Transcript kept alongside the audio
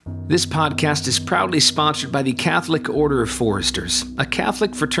This podcast is proudly sponsored by the Catholic Order of Foresters, a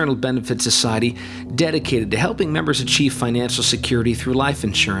Catholic fraternal benefit society dedicated to helping members achieve financial security through life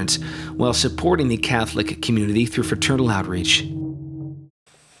insurance while supporting the Catholic community through fraternal outreach.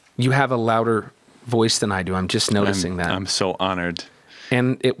 You have a louder voice than I do. I'm just noticing that. I'm so honored.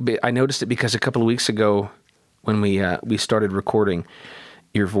 And I noticed it because a couple of weeks ago when we started recording,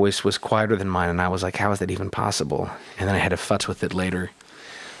 your voice was quieter than mine, and I was like, how is that even possible? And then I had to futz with it later.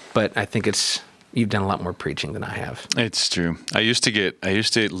 But I think you've done a lot more preaching than I have. It's true. I used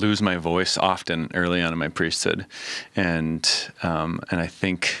to lose my voice often early on in my priesthood, and I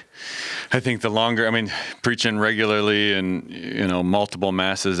think the longer, preaching regularly and multiple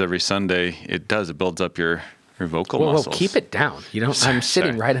masses every Sunday, it builds up your vocal muscles. Well, keep it down. I'm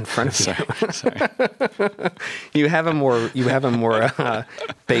sitting right in front of you. Sorry. You have a more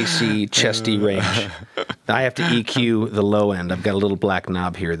bassy, chesty range. I have to EQ the low end. I've got a little black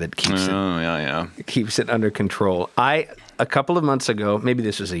knob here that keeps it under control. A couple of months ago, maybe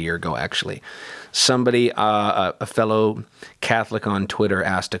this was a year ago actually, somebody, a fellow Catholic on Twitter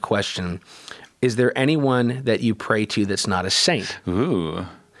asked a question: is there anyone that you pray to that's not a saint? Ooh.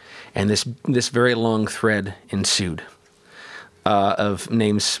 And this very long thread ensued of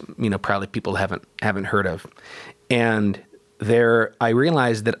names, probably people haven't heard of. And I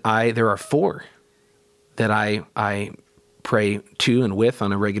realized that there are four that I pray to and with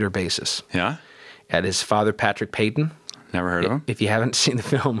on a regular basis. Yeah? That is Father Patrick Peyton. Never heard of him. If you haven't seen the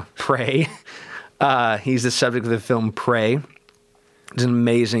film Pray, he's the subject of the film Pray. It's an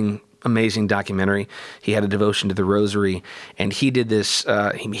amazing documentary. He had a devotion to the Rosary, and he did this.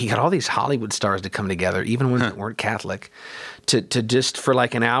 He got all these Hollywood stars to come together, even ones that weren't Catholic, to just for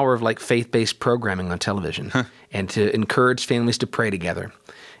like an hour of like faith-based programming on television, and to encourage families to pray together.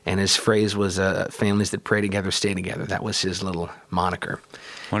 And his phrase was, "Families that pray together stay together." That was his little moniker. I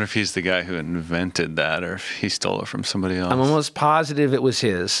wonder if he's the guy who invented that, or if he stole it from somebody else. I'm almost positive it was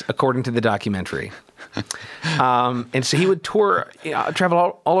his, according to the documentary. And so he would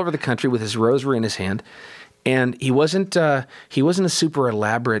travel all over the country with his rosary in his hand, and he wasn't a super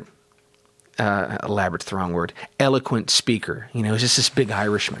elaborate's the wrong word, eloquent speaker. He was just this big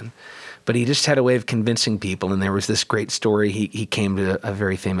Irishman, but he just had a way of convincing people. And there was this great story. He came to a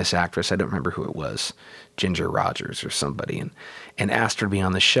very famous actress. I don't remember who it was, Ginger Rogers or somebody, and asked her to be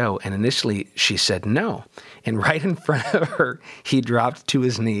on the show. And initially she said no. And right in front of her, he dropped to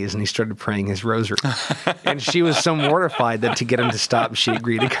his knees and he started praying his rosary. And she was so mortified that to get him to stop, she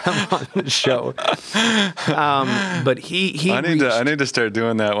agreed to come on the show. But I need to start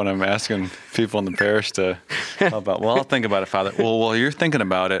doing that when I'm asking people in the parish to help out. Well, I'll think about it, Father. Well, while you're thinking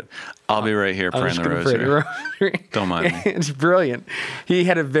about it, I'll be right here praying the rosary. Don't mind me. It's brilliant. He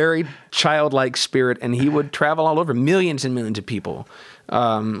had a very childlike spirit, and he would travel all over, millions and millions of people,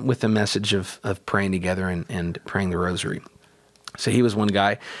 with the message of praying together and praying the rosary. So he was one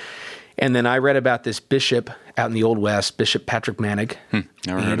guy. And then I read about this bishop out in the Old West, Bishop Patrick Manig,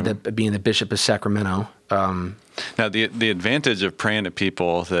 Never heard of him. Being the Bishop of Sacramento. Now, the advantage of praying to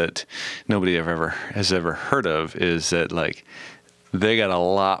people that nobody has ever heard of is that, like, they got a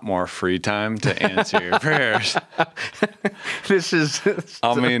lot more free time to answer your prayers.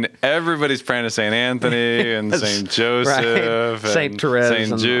 Everybody's praying to St. Anthony and St. Joseph, right. St. Therese,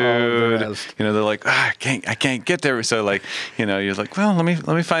 St. Jude. They're like, I can't get there. So you're like, well, let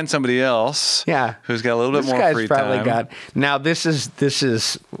me find somebody else. Yeah, who's got a little bit more free time. Now this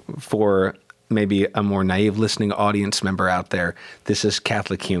is for maybe a more naive listening audience member out there. This is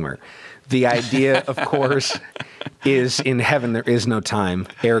Catholic humor. The idea, of course, is in heaven there is no time.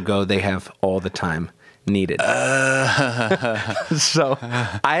 Ergo, they have all the time needed. So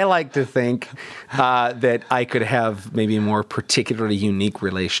I like to think that I could have maybe a more particularly unique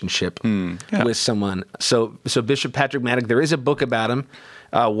relationship with someone. So Bishop Patrick Madig, there is a book about him,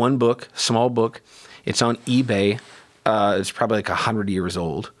 one book, small book. It's on eBay. It's probably like 100 years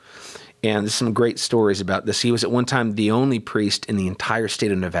old. And there's some great stories about this. He was at one time the only priest in the entire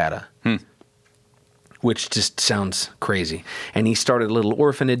state of Nevada, which just sounds crazy. And he started a little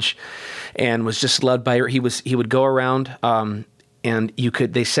orphanage and was just loved by her. He would go around, and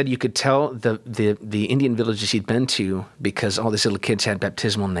they said you could tell the Indian villages he'd been to because all these little kids had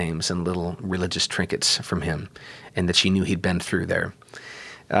baptismal names and little religious trinkets from him, and that she knew he'd been through there.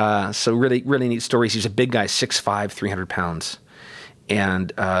 So really, really neat stories. He's a big guy, 6'5", 300 pounds.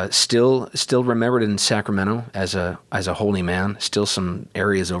 And still remembered in Sacramento as a holy man. Still some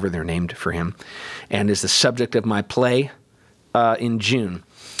areas over there named for him, and is the subject of my play in June.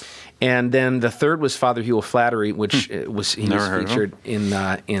 And then the third was Father Hugh O'Flaherty, which he was featured in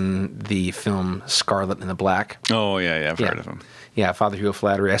the film Scarlet and the Black. Oh yeah, I've heard of him. Yeah, Father Hugh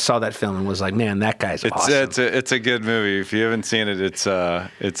Flattery. I saw that film and was like, man, that guy's awesome. It's a good movie. If you haven't seen it, it's a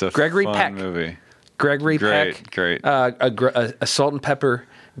Gregory fun Peck. movie. Gregory Peck. Great. A salt and pepper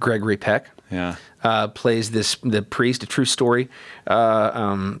Gregory Peck. Yeah. Plays the priest, a true story,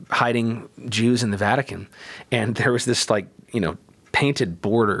 hiding Jews in the Vatican. And there was this painted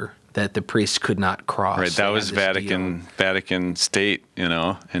border that the priest could not cross. Right, that was Vatican State,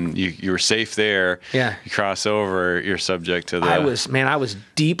 and you were safe there. Yeah. You cross over, you're subject to the... I was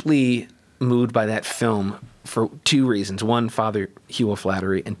deeply moved by that film for two reasons. One, Father Hugh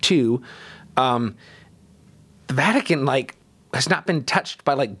Flattery, and two, the Vatican, has not been touched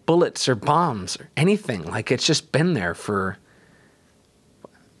by, bullets or bombs or anything. It's just been there for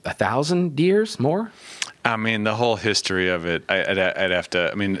 1,000 years, more? I mean, the whole history of it, I'd have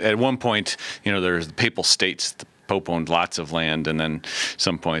to... I mean, at one point, there's the Papal States. The Pope owned lots of land, and then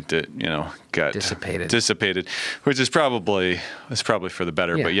some point it, got... Dissipated, which is probably for the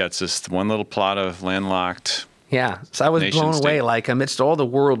better. Yeah. But yeah, it's just one little plot of landlocked... Yeah, so I was blown nation-state. away. Amidst all the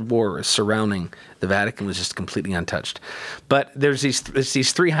world wars surrounding the Vatican was just completely untouched. But there's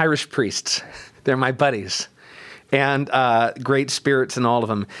these three Irish priests. They're my buddies, and great spirits in all of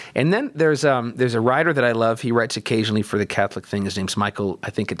them. And then there's a writer that I love. He writes occasionally for the Catholic Thing. His name's Michael. I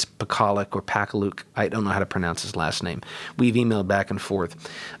think it's Pakalik or Pakaluk. I don't know how to pronounce his last name. We've emailed back and forth,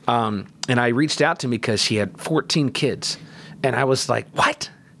 and I reached out to him because he had 14 kids, and I was like, what?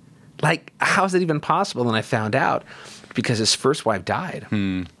 How is that even possible? And I found out because his first wife died,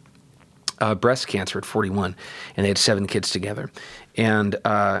 breast cancer at 41, and they had 7 kids together. And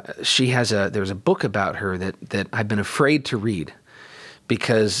there's a book about her that I've been afraid to read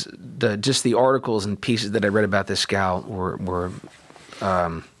because the articles and pieces that I read about this gal were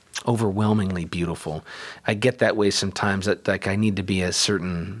overwhelmingly beautiful. I get that way sometimes. That I need to be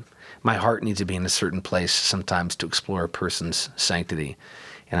my heart needs to be in a certain place sometimes to explore a person's sanctity.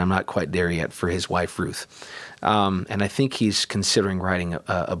 And I'm not quite there yet for his wife, Ruth. And I think he's considering writing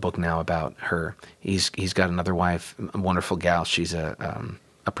a book now about her. He's got another wife, a wonderful gal. She's a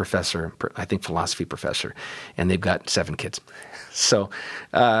professor, I think philosophy professor, and they've got 7 kids. So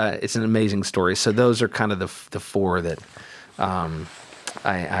it's an amazing story. So those are kind of the 4 that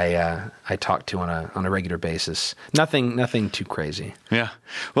I talk to on a regular basis. Nothing too crazy. Yeah.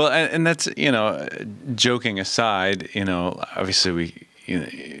 Well, and that's, joking aside, obviously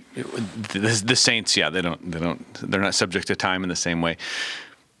the saints, they're not subject to time in the same way.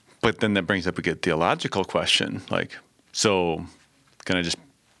 But then that brings up a good theological question. So can I just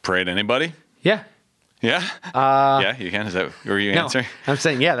pray to anybody? Yeah. Yeah? Yeah, you can? Is that where you answer? I'm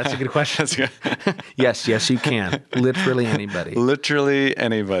saying, yeah, that's a good question. That's good. Yes, you can. Literally anybody. Literally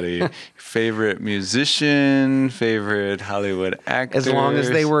anybody. Favorite musician, favorite Hollywood actor. As long as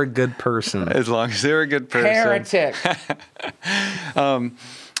they were a good person. As long as they were a good person. Heretic.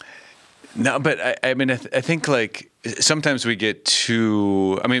 No, but I mean, I think sometimes we get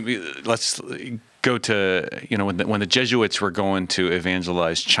too, let's go to, when the Jesuits were going to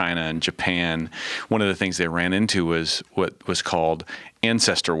evangelize China and Japan, one of the things they ran into was what was called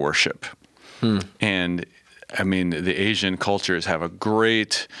ancestor worship. And the Asian cultures have a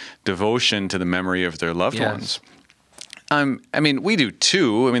great devotion to the memory of their loved ones. We do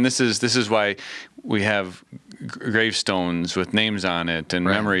too. This is why we have gravestones with names on it and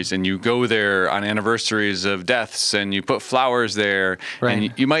memories, and you go there on anniversaries of deaths, and you put flowers there,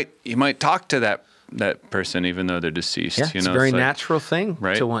 and you might talk to that person even though they're deceased. Yeah, it's a very natural thing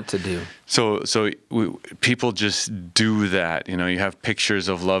to want to do. So people just do that. You have pictures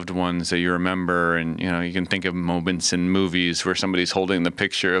of loved ones that you remember, and you can think of moments in movies where somebody's holding the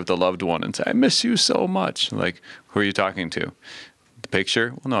picture of the loved one and say, "I miss you so much." Who are you talking to? The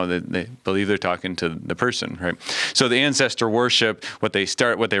picture? Well, no, they believe they're talking to the person, right? So the ancestor worship, at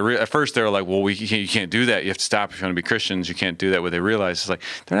first they were like, well, you can't do that. You have to stop if you want to be Christians. You can't do that. What they realize is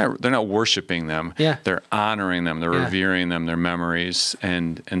they're not worshiping them. Yeah. They're honoring them. They're revering them. Their memories,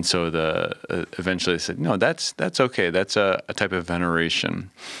 and so eventually they said, no, that's okay. That's a type of veneration.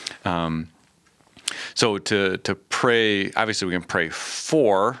 So to pray, obviously we can pray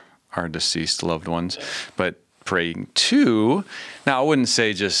for our deceased loved ones, but praying to, now I wouldn't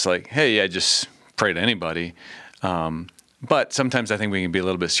say just hey, just pray to anybody, but sometimes I think we can be a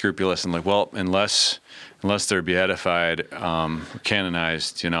little bit scrupulous and unless they're beatified,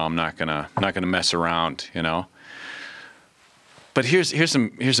 canonized, I'm not gonna mess around, But here's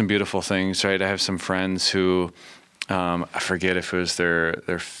some beautiful things, right? I have some friends who, I forget if it was their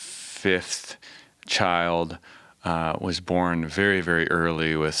 5th child was born very, very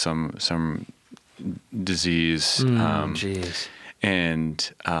early with some disease,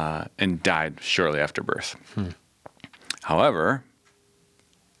 and died shortly after birth. However,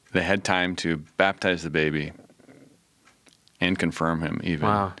 they had time to baptize the baby and confirm him even.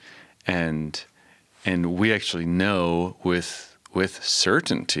 Wow. And we actually know with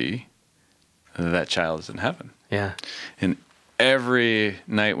certainty that child is in heaven. Yeah. And every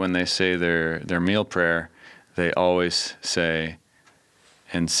night when they say their meal prayer, they always say,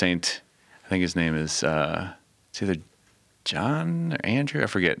 and Saint, I think his name is, it's either John or Andrew, I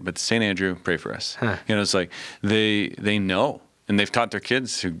forget, but Saint Andrew, pray for us. Huh. It's like they know, and they've taught their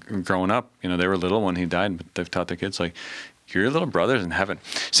kids who are growing up. They were little when he died, but they've taught their kids, like, your little brother's in heaven.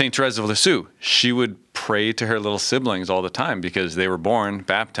 Saint Therese of Lisieux, she would pray to her little siblings all the time because they were born,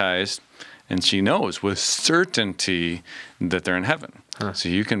 baptized, and she knows with certainty that they're in heaven. Huh. So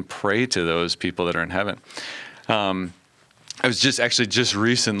you can pray to those people that are in heaven. I was just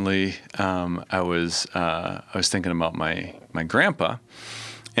recently, I was thinking about my grandpa,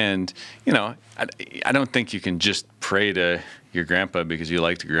 and I don't think you can just pray to your grandpa because you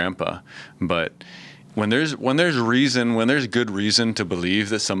liked your grandpa, but when there's good reason to believe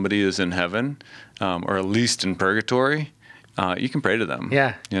that somebody is in heaven, or at least in purgatory, you can pray to them.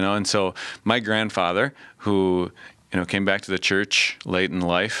 Yeah. And so my grandfather, who came back to the church late in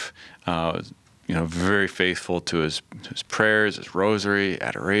life, very faithful to his prayers, his rosary,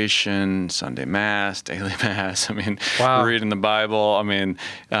 adoration, Sunday Mass, daily Mass. Wow. Reading the Bible.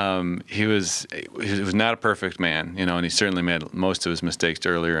 He was not a perfect man, and he certainly made most of his mistakes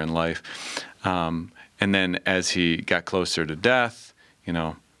earlier in life. And then as he got closer to death,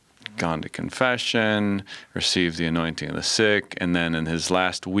 gone to confession, received the anointing of the sick, and then in his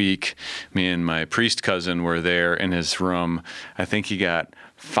last week, me and my priest cousin were there in his room. I think he got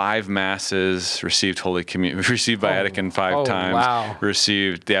 5 masses, received Holy Communion, received Vatican 5 times, wow.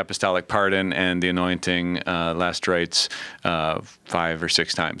 received the apostolic pardon and the anointing, last rites 5 or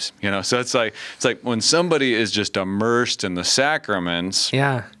 6 times. So it's like when somebody is just immersed in the sacraments,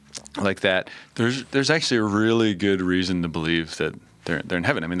 yeah, like that, there's actually a really good reason to believe that they're in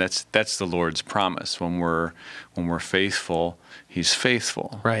heaven. That's the Lord's promise. When we're faithful, He's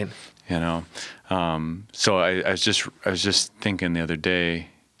faithful. Right. So I was just thinking the other day,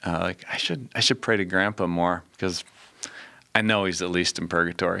 like I should pray to Grandpa more because I know he's at least in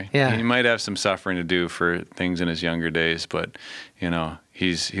purgatory. Yeah. He might have some suffering to do for things in his younger days, but he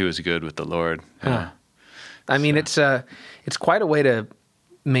was good with the Lord. Huh. It's quite a way to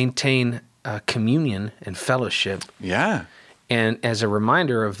maintain communion and fellowship. Yeah. And as a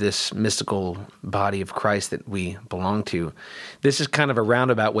reminder of this mystical body of Christ that we belong to, this is kind of a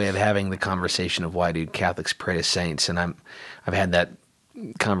roundabout way of having the conversation of why do Catholics pray to saints, and I've had that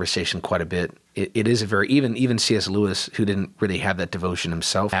conversation quite a bit. It is a very even C.S. Lewis, who didn't really have that devotion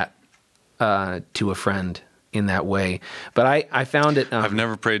himself, to a friend in that way. But I found it. I've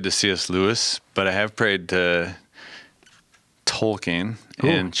never prayed to C.S. Lewis, but I have prayed to Tolkien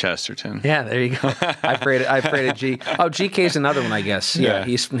and Chesterton. Yeah, there you go. I prayed to G. Oh, GK's another one, I guess. Yeah.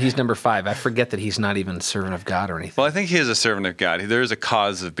 He's number 5. I forget that he's not even servant of God or anything. Well, I think he is a servant of God. There is a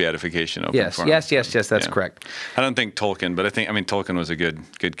cause of beatification open for him. Yes, that's correct. I don't think Tolkien, but Tolkien was a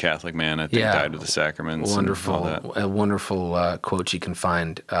good Catholic man. I think died with the sacraments. Wonderful, and all that. a wonderful quote you can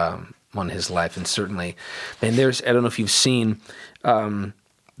find on his life, and certainly, and I don't know if you've seen.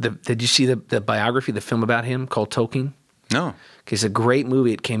 Did you see the biography, the film about him called Tolkien? No. It's a great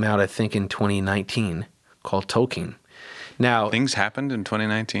movie. It came out, I think, in 2019 called Tolkien. Now, things happened in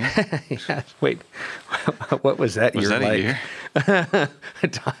 2019? Yeah, wait, what was that year like? Was that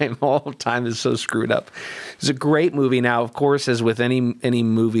a year? All time is so screwed up. It's a great movie. Now, of course, as with any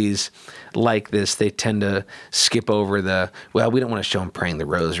movies like this, they tend to skip over we don't want to show him praying the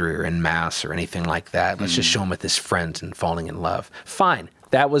rosary or in Mass or anything like that. Let's just show him with his friends and falling in love. Fine.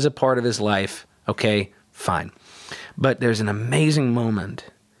 That was a part of his life. Okay, fine. But there's an amazing moment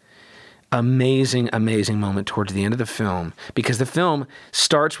towards the end of the film, because the film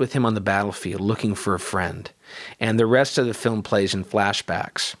starts with him on the battlefield looking for a friend, and the rest of the film plays in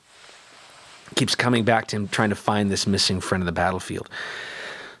flashbacks. Keeps coming back to him trying to find this missing friend of the battlefield.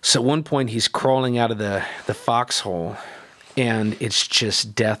 So at one point he's crawling out of the foxhole, and it's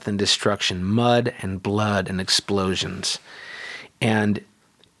just death and destruction, mud and blood and explosions. And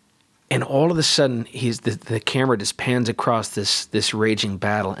all of a sudden, the camera just pans across this raging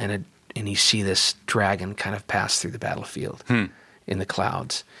battle, and you see this dragon kind of pass through the battlefield in the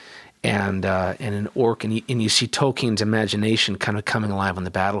clouds, and an orc, and you see Tolkien's imagination kind of coming alive on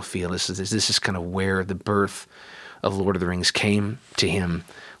the battlefield. This is kind of where the birth of Lord of the Rings came to him,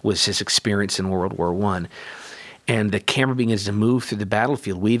 was his experience in World War I, and the camera begins to move through the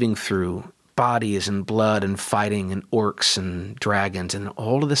battlefield, weaving through bodies and blood and fighting and orcs and dragons, and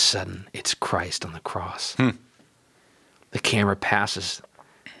all of a sudden it's Christ on the cross. the camera passes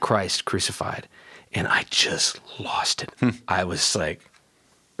Christ crucified, and I just lost it. I was like,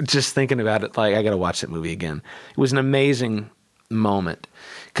 just thinking about it, like, I got to watch that movie again. It was an amazing moment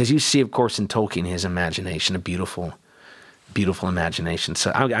because you see, of course, in Tolkien, his imagination, a beautiful, beautiful imagination.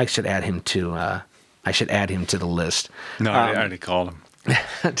 So I should add him to. I should add him to the list. No, I already called him.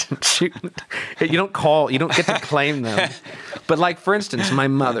 Shoot. You don't get to claim them. But like, for instance, my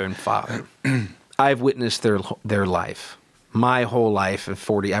mother and father, I've witnessed their life. My whole life of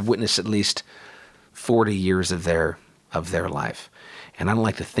 40, I've witnessed at least 40 years of their life. And I don't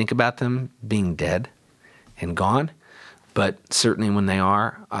like to think about them being dead and gone, but certainly when they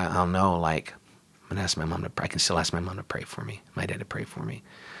are, I'll know, like, I'm gonna ask my mom I can still ask my mom to pray for me, my dad to pray for me.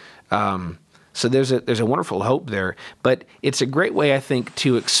 So there's a wonderful hope there, but it's a great way, I think,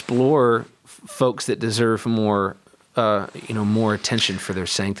 to explore folks that deserve more, more attention for their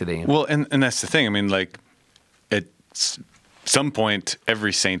sanctity. Well, and that's the thing. I mean, like, at some point,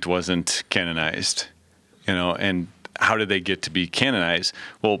 every saint wasn't canonized, and how did they get to be canonized?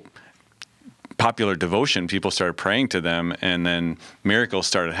 Well, popular devotion, people started praying to them, and then miracles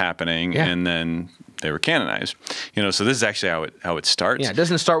started happening, and then they were canonized. So this is actually how it starts. Yeah, it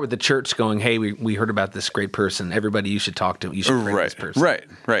doesn't start with the church going, "Hey, we heard about this great person. Everybody, you should talk to. You should pray to this person." Right.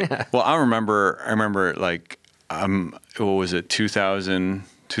 Well, I remember like, what was it,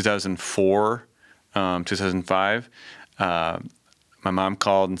 2004, 2005? My mom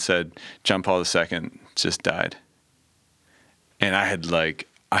called and said John Paul II just died, and I had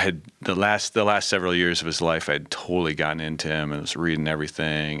the last several years of his life, I'd totally gotten into him and was reading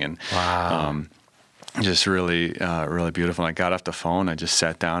everything, and wow. Just really, really beautiful. And I got off the phone. I just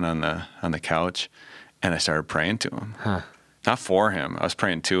sat down on the couch, and I started praying to him. Not for him. I was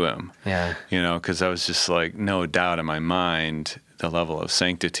praying to him. Yeah. Because I was just like, no doubt in my mind, the level of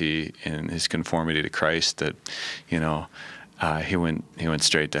sanctity in his conformity to Christ, that, he went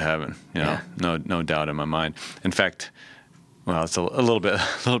straight to heaven. No doubt in my mind. In fact, well, it's a little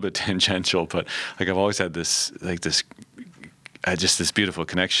bit tangential, but like, I've always had this beautiful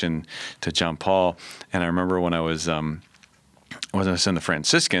connection to John Paul. And I remember when I was in the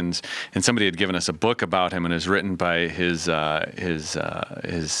Franciscans, and somebody had given us a book about him, and it was written by his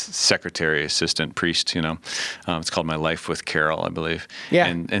secretary, assistant priest. It's called My Life with Carol, I believe. Yeah.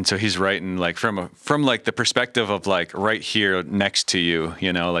 And so he's writing like from like the perspective of like right here next to you.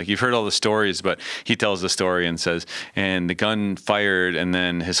 Like, you've heard all the stories, but he tells the story and says, and the gun fired, and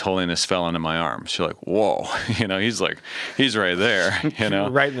then His Holiness fell into my arms. You're like, whoa, he's right there.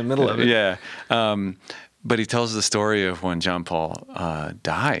 Right in the middle of it. Yeah. But he tells the story of when John Paul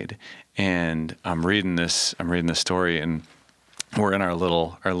died, and I'm reading this story, and we're in our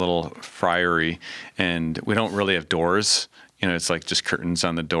little friary, and we don't really have doors. It's like just curtains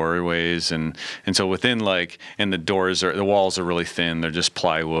on the doorways, and so within, like, and the walls are really thin. They're just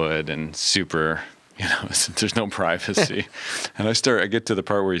plywood and super. There's no privacy. And I get to the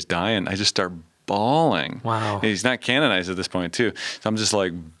part where he's dying. I just start bawling. Wow. And he's not canonized at this point too, so I'm just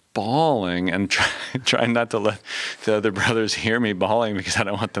like bawling and trying not to let the other brothers hear me bawling, because I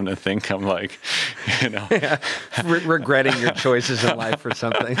don't want them to think I'm like, regretting your choices in life or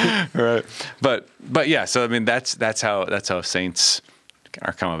something. Right. But yeah. So I mean, that's how saints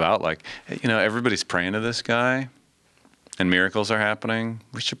are come about. Like, everybody's praying to this guy, and miracles are happening.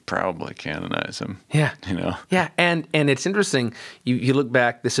 We should probably canonize him. Yeah. Yeah. And it's interesting. You look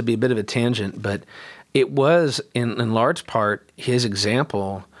back. This would be a bit of a tangent, but it was in large part his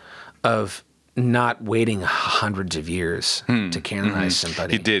example of not waiting hundreds of years to canonize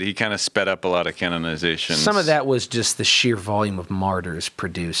somebody. He did. He kind of sped up a lot of canonizations. Some of that was just the sheer volume of martyrs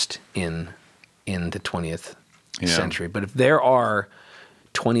produced in the 20th century. But if there are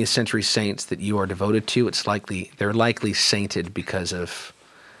 20th century saints that you are devoted to, they're likely sainted because of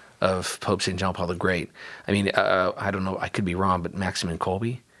Pope St. John Paul the Great. I mean, I don't know, I could be wrong, but Maximilian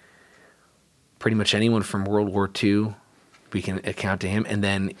Kolbe, pretty much anyone from World War II, we can account to him. And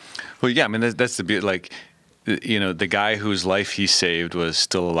then, well, yeah, I mean, that's the beauty. Like, the guy whose life he saved was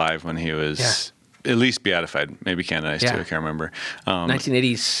still alive when he was at least beatified, maybe canonized too. I can't remember.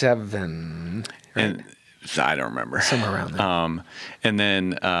 1987, right? And I don't remember. Somewhere around there. And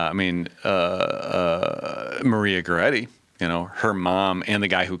then, Maria Goretti, her mom and the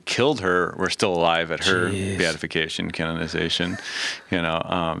guy who killed her were still alive at her beatification, canonization.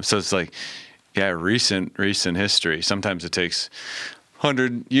 So it's like, recent history. Sometimes it takes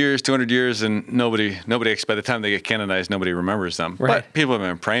 100 years, 200 years, and nobody by the time they get canonized, nobody remembers them. Right. But people have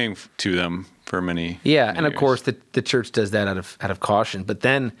been praying to them for many. Yeah, and of years. course the church does that out of caution. But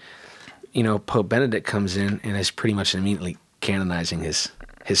then, Pope Benedict comes in and is pretty much immediately canonizing his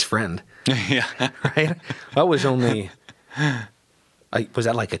friend. Yeah. Right. That was only Was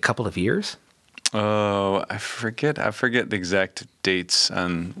that like a couple of years? Oh, I forget the exact dates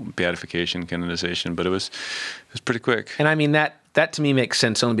on beatification, canonization, but it was pretty quick. And I mean, that to me makes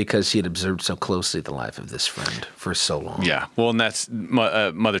sense only because he had observed so closely the life of this friend for so long. Yeah. Well, and that's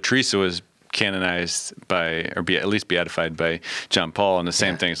Mother Teresa was canonized by, or at least beatified by John Paul, and the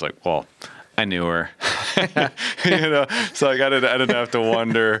same thing is like, well, I knew her, so like I didn't have to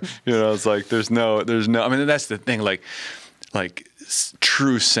wonder, it's like there's no, I mean, that's the thing, like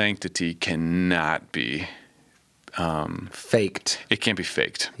true sanctity cannot be faked. It can't be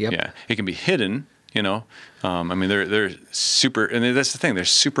faked. Yep. Yeah. It can be hidden, I mean, they're super, and that's the thing,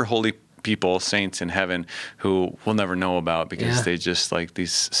 there's super holy people, saints in heaven who we'll never know about because they just like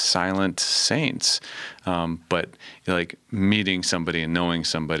these silent saints. But like meeting somebody and knowing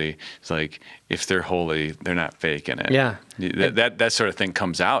somebody, it's like if they're holy, they're not faking it. Yeah. That sort of thing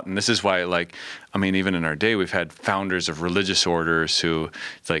comes out. And this is why, like, I mean, even in our day, we've had founders of religious orders who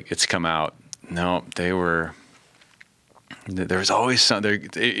it's come out. No, there was always some there,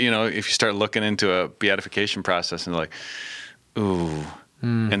 if you start looking into a beatification process and like, ooh,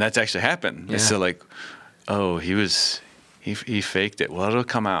 and that's actually happened. Yeah. So like, oh, he faked it. Well, it'll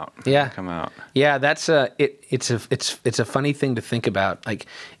come out. Yeah. It'll come out. Yeah, that's it's a funny thing to think about. Like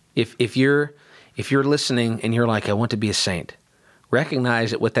if you're listening and you're like, I want to be a saint,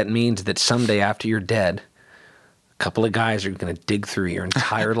 recognize that what that means that someday after you're dead, a couple of guys are going to dig through your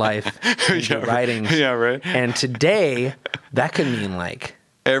entire life, your writings. Yeah, right. And today that could mean like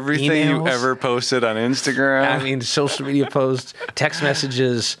everything emails, you ever posted on Instagram. I mean, social media posts, text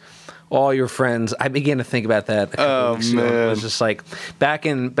messages, all your friends. I began to think about that a couple weeks ago. It was just like back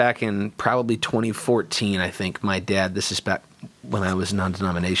in probably 2014, I think my dad, this is back when I was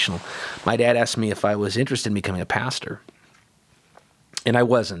non-denominational, my dad asked me if I was interested in becoming a pastor. And I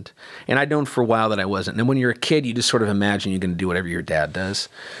wasn't. And I'd known for a while that I wasn't. And when you're a kid, you just sort of imagine you're going to do whatever your dad does.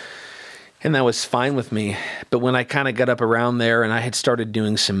 And that was fine with me. But when I kind of got up around there and I had started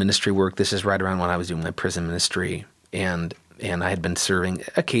doing some ministry work, this is right around when I was doing my prison ministry, and I had been serving,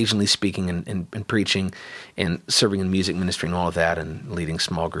 occasionally speaking and preaching and serving in music ministry and all of that and leading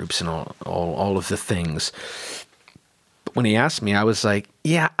small groups and all of the things. But when he asked me, I was like,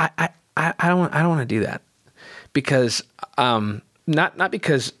 yeah, I don't want to do that. Because, not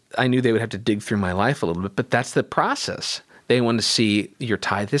because I knew they would have to dig through my life a little bit, but that's the process. They want to see your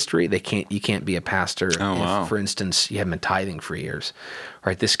tithe history. You can't be a pastor if, for instance, you haven't been tithing for years.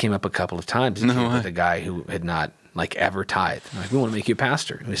 Right? This came up a couple of times with a guy who had not like ever tithed. Like, we want to make you a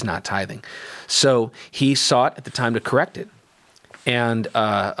pastor who's not tithing. So he sought at the time to correct it, and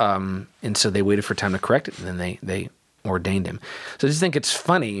so they waited for time to correct it, and then they ordained him. So I just think it's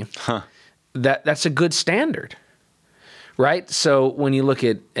funny that that's a good standard. Right, so when you look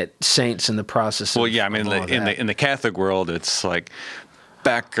at saints in the process, well, yeah, I mean, in the Catholic world, it's like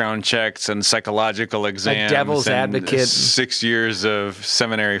background checks and psychological exams, a devil's advocate, 6 years of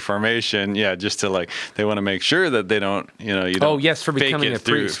seminary formation, just to they want to make sure that they don't, you don't. Oh yes, for becoming a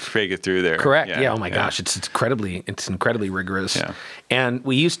priest, fake it through there. Correct. Yeah. Oh my gosh, it's incredibly rigorous. Yeah. And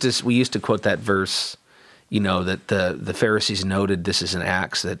we used to quote that verse. That the Pharisees noted this is in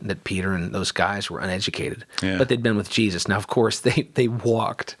Acts that Peter and those guys were uneducated, but they'd been with Jesus. Now, of course, they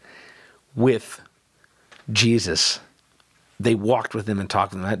walked with Jesus. They walked with him and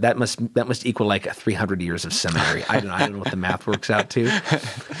talked with him. That must equal like 300 years of seminary. I don't know what the math works out to.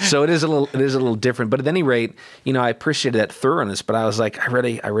 So it is a little different. But at any rate, I appreciated that thoroughness. But I was like, I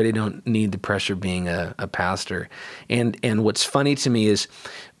really don't need the pressure of being a pastor. And what's funny to me is,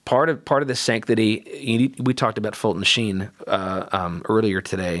 part of the sanctity, we talked about Fulton Sheen earlier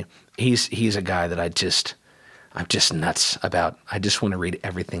today. He's a guy that I'm just nuts about. I just want to read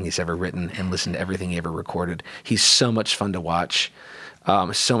everything he's ever written and listen to everything he ever recorded. He's so much fun to watch.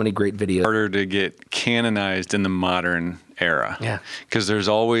 So many great videos. Harder to get canonized in the modern era. Yeah. Because there's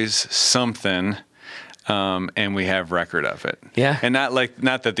always something. And we have record of it. Yeah. And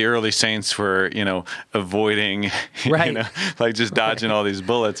not that the early saints were, avoiding, right. Like just dodging all these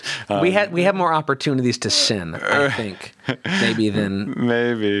bullets. We have more opportunities to sin, I think,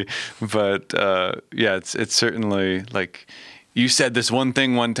 maybe. But it's certainly like, you said this one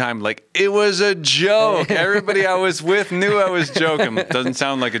thing one time, like, it was a joke. Everybody I was with knew I was joking. Doesn't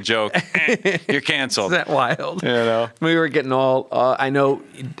sound like a joke. You're canceled. Isn't that wild? We were getting all. I know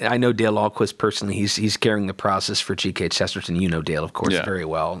Dale Ahlquist personally. He's carrying the process for G.K. Chesterton. You know Dale, of course, very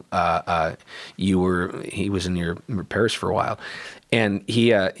well. He was in your parish for a while, and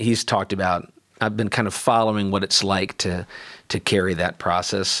he's talked about. I've been kind of following what it's like to carry that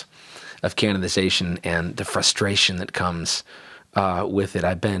process of canonization and the frustration that comes with it.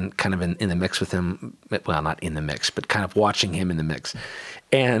 I've been kind of in the mix with him. Well, not in the mix, but kind of watching him in the mix.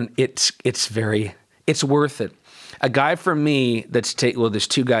 And it's worth it. A guy for me there's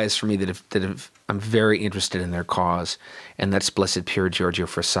two guys for me that have I'm very interested in their cause, and that's Blessed Pier Giorgio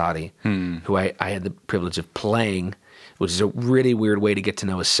Frassati, who I had the privilege of playing, which is a really weird way to get to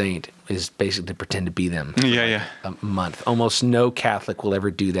know a saint, is basically to pretend to be them for a month. Almost no Catholic will ever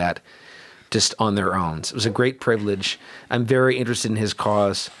do that just on their own. So it was a great privilege. I'm very interested in his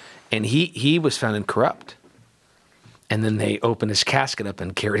cause, and he was found incorrupt. And then they opened his casket up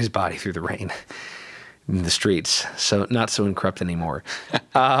and carried his body through the rain in the streets. So not so incorrupt anymore.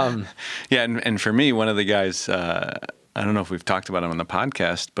 And for me, one of the guys, I don't know if we've talked about him on the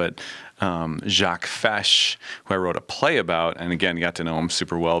podcast, but Jacques Fesch, who I wrote a play about, and again, got to know him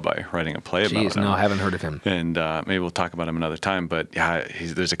super well by writing a play about him. No, I haven't heard of him. And maybe we'll talk about him another time. But yeah,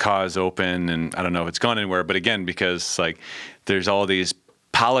 there's a cause open, and I don't know if it's gone anywhere. But again, because there's all these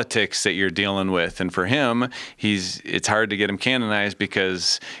politics that you're dealing with, and for him, it's hard to get him canonized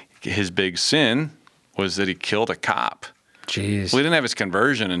because his big sin was that he killed a cop. Jeez. Well, he didn't have his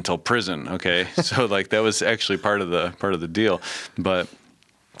conversion until prison. Okay, so that was actually part of the deal. But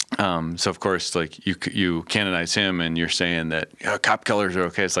so of course, you canonize him, and you're saying that cop killers are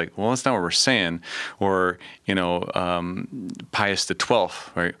okay. It's well, that's not what we're saying. Or Pius XII,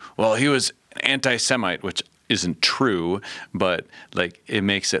 right? Well, he was an anti-Semite, which isn't true, but it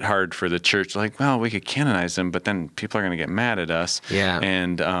makes it hard for the church. Well, we could canonize him, but then people are going to get mad at us. Yeah,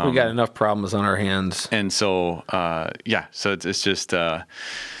 and we got enough problems on our hands. And so, so it's just,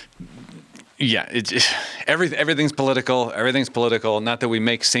 everything's political. Everything's political. Not that we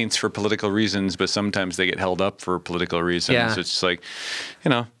make saints for political reasons, but sometimes they get held up for political reasons. Yeah. It's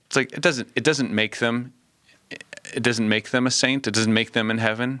it doesn't make them. It doesn't make them a saint. It doesn't make them in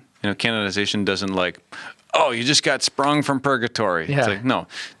heaven. Canonization doesn't you just got sprung from purgatory. Yeah. It's no,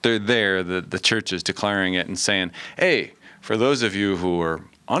 they're there. The church is declaring it and saying, hey, for those of you who are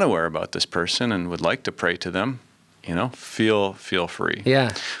unaware about this person and would like to pray to them, feel free.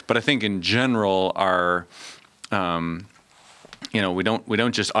 Yeah. But I think in general, our, we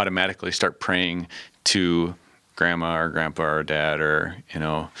don't just automatically start praying to grandma or grandpa or dad or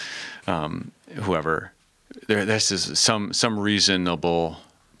whoever. This is some reasonable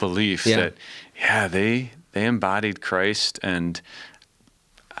belief that they embodied Christ, and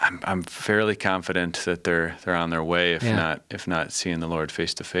I'm fairly confident that they're on their way, if not seeing the Lord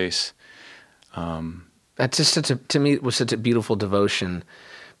face to face. That's just to me, it was such a beautiful devotion,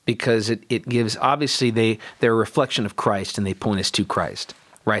 because it gives, obviously they're a reflection of Christ, and they point us to Christ,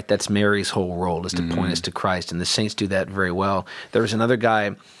 right? That's Mary's whole role, is to point us to Christ, and the saints do that very well. There was another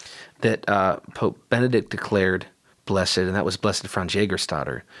guy that Pope Benedict declared blessed, and that was Blessed Franz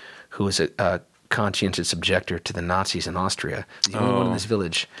Jägerstätter, who was a conscientious objector to the Nazis in Austria. The only one in this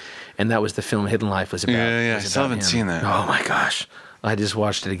village. And that was the film Hidden Life was about. Yeah. I still haven't seen that. Oh my gosh. I just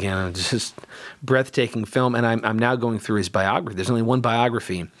watched it again. It's just breathtaking film. And I'm now going through his biography. There's only one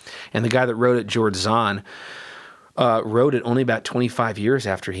biography. And the guy that wrote it, George Zahn, wrote it only about 25 years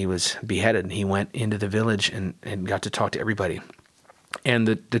after he was beheaded. And he went into the village and got to talk to everybody. And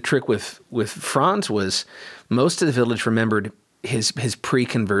the trick with Franz was most of the village remembered his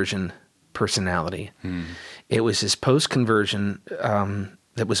pre-conversion personality. It was his post-conversion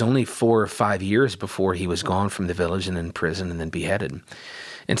that was only 4 or 5 years before he was gone from the village and in prison and then beheaded.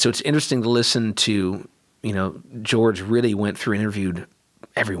 And so it's interesting to listen to, George really went through and interviewed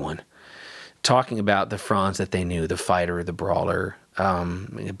everyone, talking about the Franz that they knew, the fighter, the brawler, a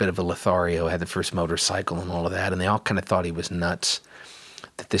bit of a Lothario, had the first motorcycle and all of that, and they all kind of thought he was nuts.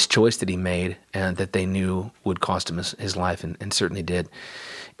 That this choice that he made and that they knew would cost him his life, and certainly did.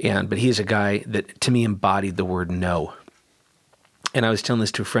 But he is a guy that, to me, embodied the word no. And I was telling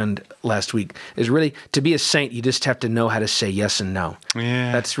this to a friend last week, is really, to be a saint, you just have to know how to say yes and no.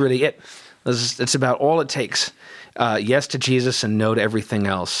 Yeah. That's really it. That's about all it takes. Yes to Jesus and no to everything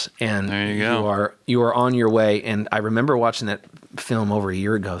else. And there you go. You are on your way. And I remember watching that film over a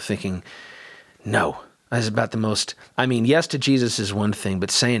year ago thinking, no. That's about the most, yes to Jesus is one thing,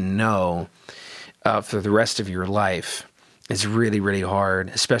 but saying no for the rest of your life is really, really hard,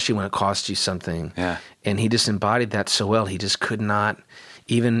 especially when it costs you something. Yeah. And he just embodied that so well. He just could not,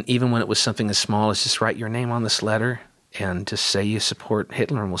 even when it was something as small as just write your name on this letter and just say you support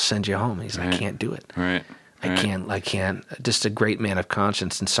Hitler and we'll send you home. He's like, I can't do it. Right. I can't. Just a great man of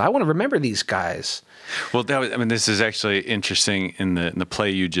conscience. And so I want to remember these guys. Well, this is actually interesting in the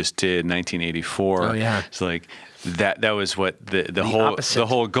play you just did, 1984. Oh yeah. It's that was what the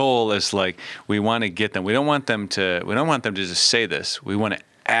whole goal is. We want to get them. We don't want them to just say this. We want to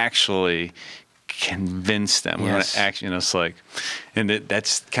actually convince them. We want Yes. to act, it's like, and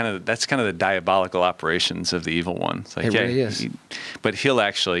that's kind of the diabolical operations of the evil one. It's like, It really is. But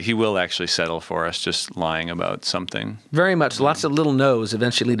he will actually settle for us just lying about something. Very much. Lots of little no's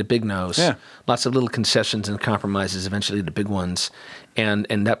eventually lead to big no's. Yeah. Lots of little concessions and compromises eventually lead to big ones. And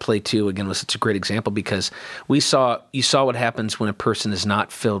that play too, again, was such a great example because you saw what happens when a person is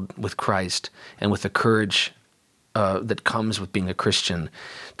not filled with Christ and with the courage that comes with being a Christian.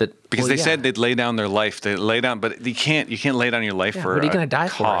 Because they said they'd lay down their life. They lay down, but you can't lay down your life for what are you a going to die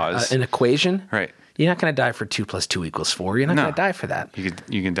cause. for? An equation? Right. You're not going to die for 2 + 2 = 4. You're not No. going to die for that.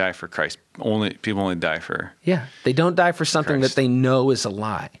 You can die for Christ. People only die for. Yeah. They don't die for something Christ. that they know is a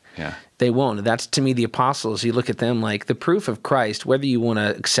lie. Yeah. They won't. That's, to me, the apostles. You look at them like the proof of Christ, whether you want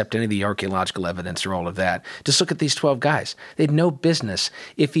to accept any of the archaeological evidence or all of that, just look at these 12 guys. They had no business.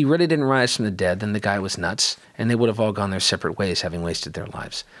 If he really didn't rise from the dead, then the guy was nuts, and they would have all gone their separate ways, having wasted their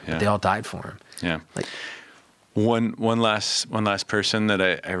lives. Yeah. But they all died for him. Yeah. Like, One last person that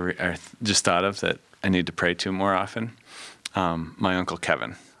I just thought of that I need to pray to more often, my Uncle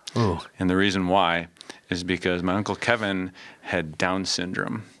Kevin. ooh, And the reason why is because my Uncle Kevin had Down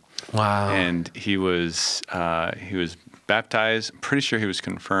syndrome. wow. And he was baptized. I'm pretty sure he was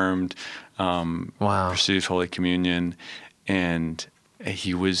confirmed. Wow. Received Holy Communion, and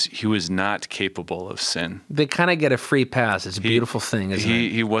he was not capable of sin. They kind of get a free pass. It's a beautiful thing, isn't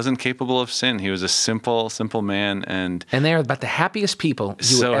it? He wasn't capable of sin. He was a simple man, and And they are about the happiest people you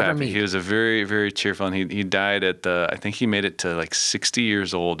so would ever happy. meet. He was a very, very cheerful, and he died I think he made it to like 60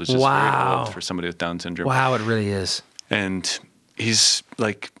 years old, which is very Wow. old for somebody with Down syndrome. Wow, it really is. And he's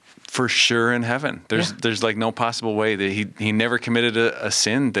like for sure in heaven. There's like no possible way that he never committed a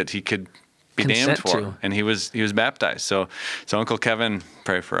sin that he could be damned Consent for. to. And he was baptized. So Uncle Kevin,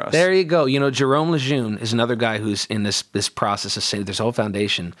 pray for us. There you go. Jerome Lejeune is another guy who's in this process of saying there's a whole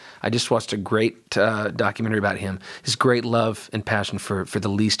foundation. I just watched a great documentary about him. His great love and passion for the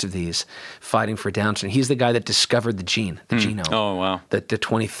least of these, fighting for Down syndrome. He's the guy that discovered the genome. Oh, wow. The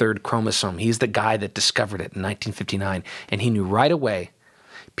 23rd chromosome. He's the guy that discovered it in 1959. And he knew right away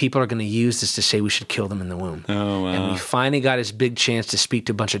people are going to use this to say we should kill them in the womb. Oh, wow. And when he finally got his big chance to speak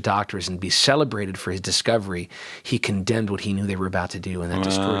to a bunch of doctors and be celebrated for his discovery, he condemned what he knew they were about to do, and that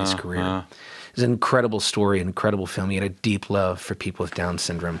destroyed his career. Wow. It's an incredible story, an incredible film. He had a deep love for people with Down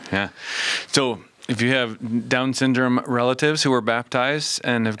syndrome. Yeah. So if you have Down syndrome relatives who were baptized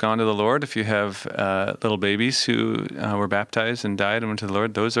and have gone to the Lord, if you have little babies who were baptized and died and went to the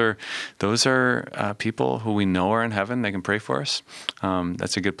Lord, those are people who we know are in heaven. They can pray for us.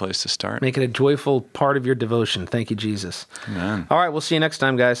 That's a good place to start. Make it a joyful part of your devotion. Thank you, Jesus. Amen. All right, we'll see you next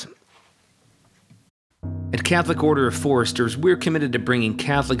time, guys. At Catholic Order of Foresters, we're committed to bringing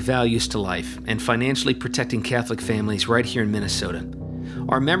Catholic values to life and financially protecting Catholic families right here in Minnesota.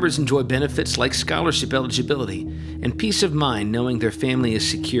 Our members enjoy benefits like scholarship eligibility and peace of mind knowing their family is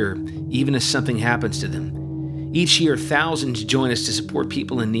secure, even if something happens to them. Each year, thousands join us to support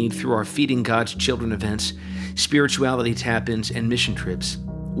people in need through our Feeding God's Children events, spirituality tap-ins, and mission trips.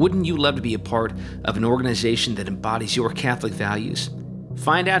 Wouldn't you love to be a part of an organization that embodies your Catholic values?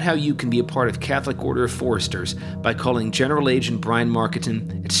 Find out how you can be a part of Catholic Order of Foresters by calling General Agent Brian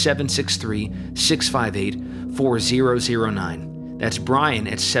Marketon at 763-658-4009. That's Brian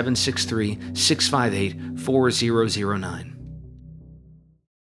at 763-658-4009.